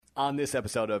On this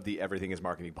episode of the Everything is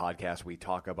Marketing podcast, we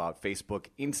talk about Facebook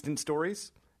Instant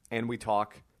Stories, and we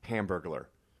talk Hamburglar,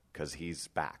 because he's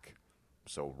back.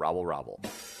 So, robble.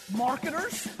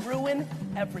 Marketers ruin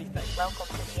everything.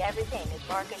 Welcome to the Everything is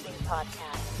Marketing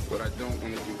podcast. What I don't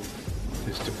want to do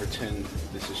is to pretend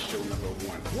this is show number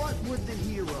one. What would the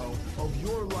hero of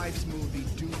your life's movie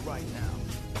do right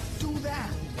now? Do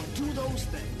that. Do those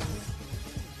things.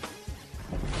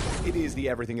 It is the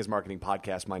Everything is Marketing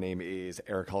podcast. My name is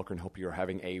Eric Hulkern. Hope you're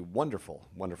having a wonderful,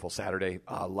 wonderful Saturday.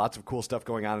 Lots of cool stuff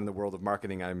going on in the world of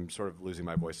marketing. I'm sort of losing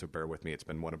my voice, so bear with me. It's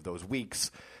been one of those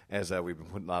weeks as we've been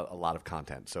putting out a lot of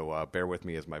content. So bear with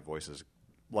me as my voice is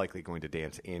likely going to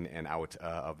dance in and out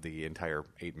of the entire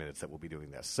 8 minutes that we'll be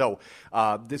doing this. So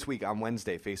this week on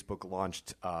Wednesday, Facebook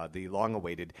launched the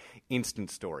long-awaited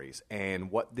Instant Stories. And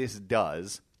what this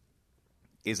does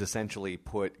is essentially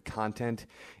put content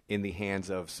in the hands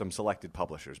of some selected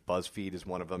publishers. BuzzFeed is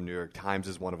one of them, New York Times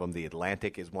is one of them, The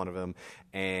Atlantic is one of them,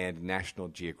 and National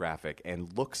Geographic,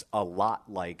 and looks a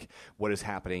lot like what is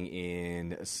happening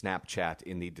in Snapchat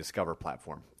in the Discover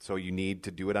platform. So you need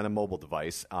to do it on a mobile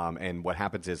device, and what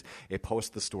happens is it posts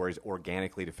the stories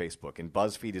organically to Facebook, and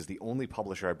BuzzFeed is the only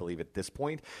publisher, I believe, at this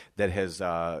point that has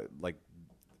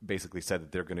basically said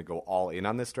that they're going to go all in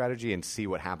on this strategy and see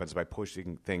what happens by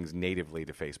pushing things natively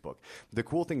to Facebook. The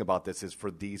cool thing about this is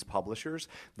for these publishers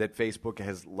that Facebook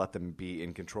has let them be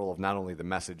in control of not only the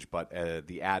message but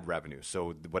the ad revenue.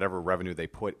 So whatever revenue they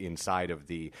put inside of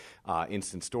the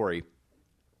instant story,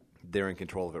 they're in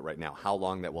control of it right now. How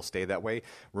long that will stay that way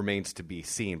remains to be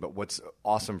seen. But what's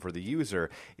awesome for the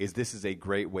user is this is a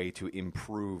great way to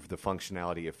improve the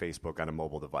functionality of Facebook on a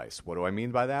mobile device. What do I mean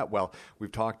by that? Well,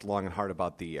 we've talked long and hard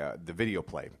about the video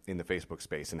play in the Facebook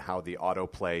space and how the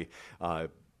autoplay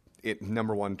it,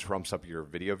 number one, trumps up your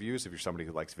video views. If you're somebody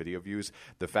who likes video views,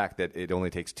 the fact that it only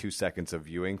takes 2 seconds of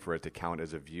viewing for it to count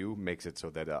as a view makes it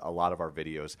so that a lot of our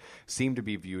videos seem to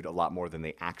be viewed a lot more than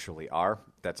they actually are.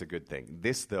 That's a good thing.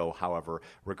 This, though, however,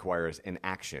 requires an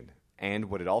action.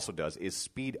 And what it also does is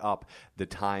speed up the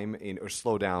time or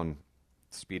slow down.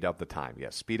 Speed up the time,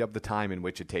 yes. Speed up the time in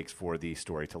which it takes for the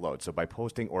story to load. So by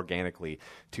posting organically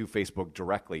to Facebook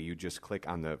directly, you just click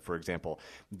on for example,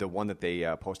 the one that they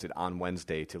posted on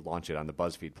Wednesday to launch it on the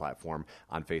BuzzFeed platform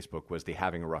on Facebook was the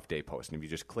Having a Rough Day post. And if you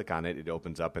just click on it, it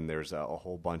opens up and there's a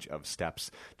whole bunch of steps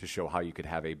to show how you could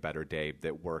have a better day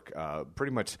that work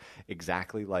pretty much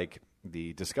exactly like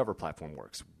the Discover platform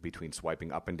works, between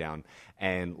swiping up and down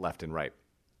and left and right.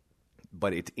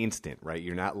 But it's instant, right?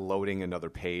 You're not loading another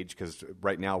page, because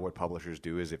right now what publishers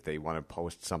do is if they want to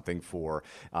post something for,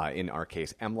 in our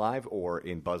case, MLive, or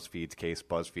in BuzzFeed's case,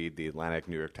 BuzzFeed, The Atlantic,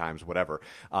 New York Times, whatever,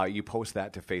 you post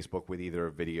that to Facebook with either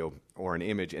a video or an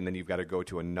image, and then you've got to go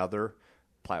to another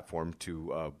platform,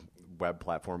 to web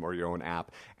platform or your own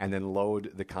app, and then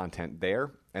load the content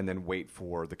there, and then wait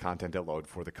for the content to load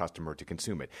for the customer to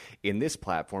consume it. In this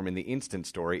platform, in the Instant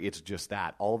Story, it's just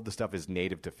that. All of the stuff is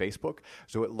native to Facebook,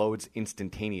 so it loads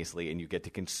instantaneously, and you get to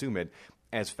consume it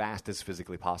as fast as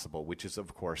physically possible, which is,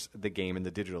 of course, the game in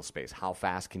the digital space. How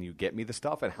fast can you get me the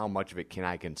stuff, and how much of it can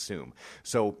I consume?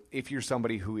 So if you're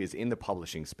somebody who is in the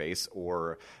publishing space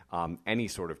or any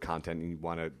sort of content and you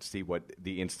want to see what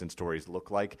the Instant Stories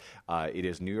look like, it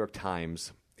is New York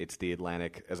Times, it's The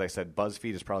Atlantic. As I said,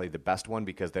 BuzzFeed is probably the best one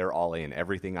because they're all in.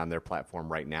 Everything on their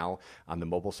platform right now on the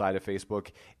mobile side of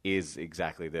Facebook is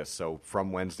exactly this. So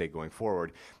from Wednesday going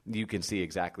forward, you can see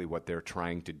exactly what they're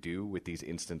trying to do with these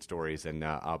instant stories. And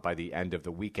by the end of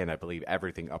the weekend, I believe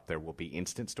everything up there will be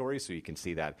instant stories. So you can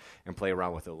see that and play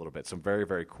around with it a little bit. Some very,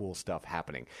 very cool stuff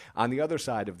happening. On the other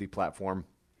side of the platform,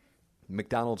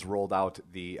 McDonald's rolled out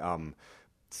the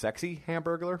sexy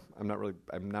Hamburglar. I'm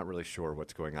not really sure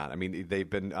what's going on. I mean, they've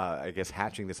been, I guess,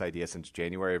 hatching this idea since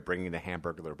January of bringing the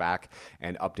Hamburglar back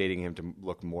and updating him to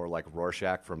look more like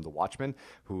Rorschach from The Watchmen,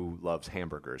 who loves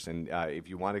hamburgers. And if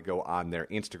you want to go on their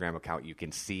Instagram account, you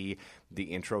can see the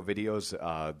intro videos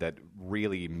that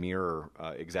really mirror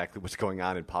exactly what's going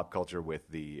on in pop culture with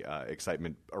the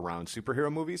excitement around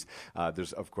superhero movies.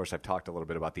 There's, of course, I've talked a little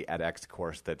bit about the edX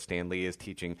course that Stan Lee is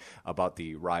teaching about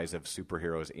the rise of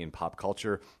superheroes in pop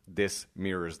culture. This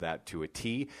mirrors that to a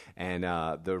T, and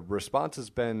the response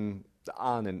has been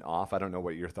on and off. I don't know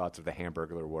what your thoughts of the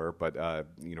Hamburglar were, but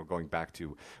going back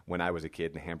to when I was a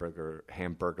kid, and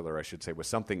Hamburglar, I should say, was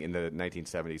something in the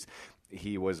 1970s.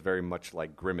 He was very much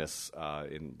like Grimace,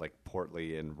 in like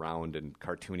portly and round and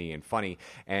cartoony and funny,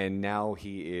 and now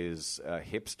he is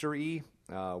hipster-y.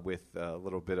 With a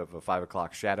little bit of a 5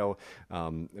 o'clock shadow,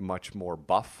 much more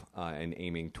buff and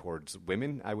aiming towards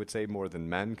women, I would say, more than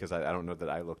men, because I don't know that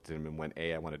I looked at him and went,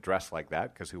 A, I want to dress like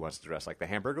that, because who wants to dress like the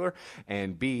Hamburglar?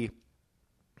 And B,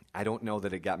 I don't know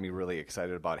that it got me really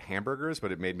excited about hamburgers,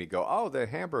 but it made me go, "Oh, the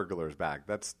Hamburglar's back!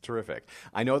 That's terrific."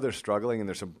 I know they're struggling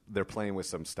and they're playing with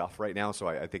some stuff right now, so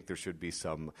I think there should be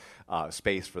some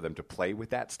space for them to play with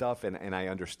that stuff. And I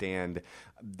understand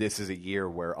this is a year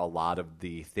where a lot of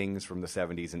the things from the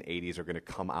 70s and 80s are going to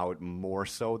come out more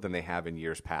so than they have in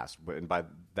years past. And by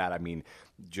that I mean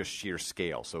just sheer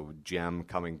scale. So Gem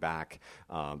coming back,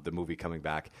 the movie coming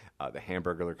back, the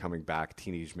Hamburglar coming back,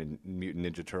 Teenage Mutant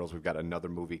Ninja Turtles. We've got another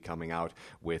movie coming out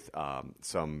with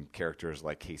some characters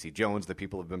like Casey Jones that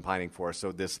people have been pining for.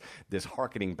 So this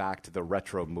harkening back to the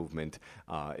retro movement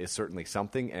is certainly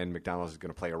something, and McDonald's is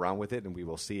going to play around with it, and we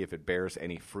will see if it bears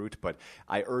any fruit. But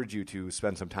I urge you to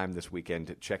spend some time this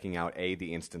weekend checking out A,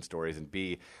 the instant stories, and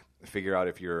B, figure out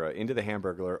if you're into the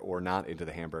Hamburglar or not into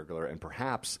the Hamburglar. And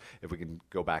perhaps, if we can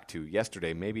go back to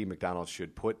yesterday, maybe McDonald's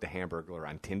should put the Hamburglar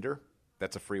on Tinder.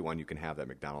 That's a free one. You can have that,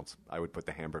 McDonald's. I would put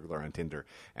the Hamburglar on Tinder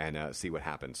and see what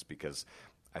happens, because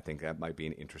I think that might be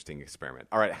an interesting experiment.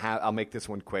 All right, I'll make this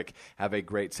one quick. Have a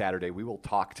great Saturday. We will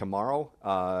talk tomorrow,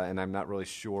 and I'm not really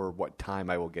sure what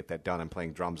time I will get that done. I'm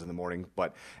playing drums in the morning,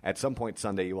 but at some point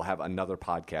Sunday you will have another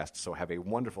podcast, so have a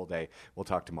wonderful day. We'll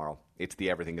talk tomorrow. It's the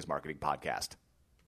Everything is Marketing podcast.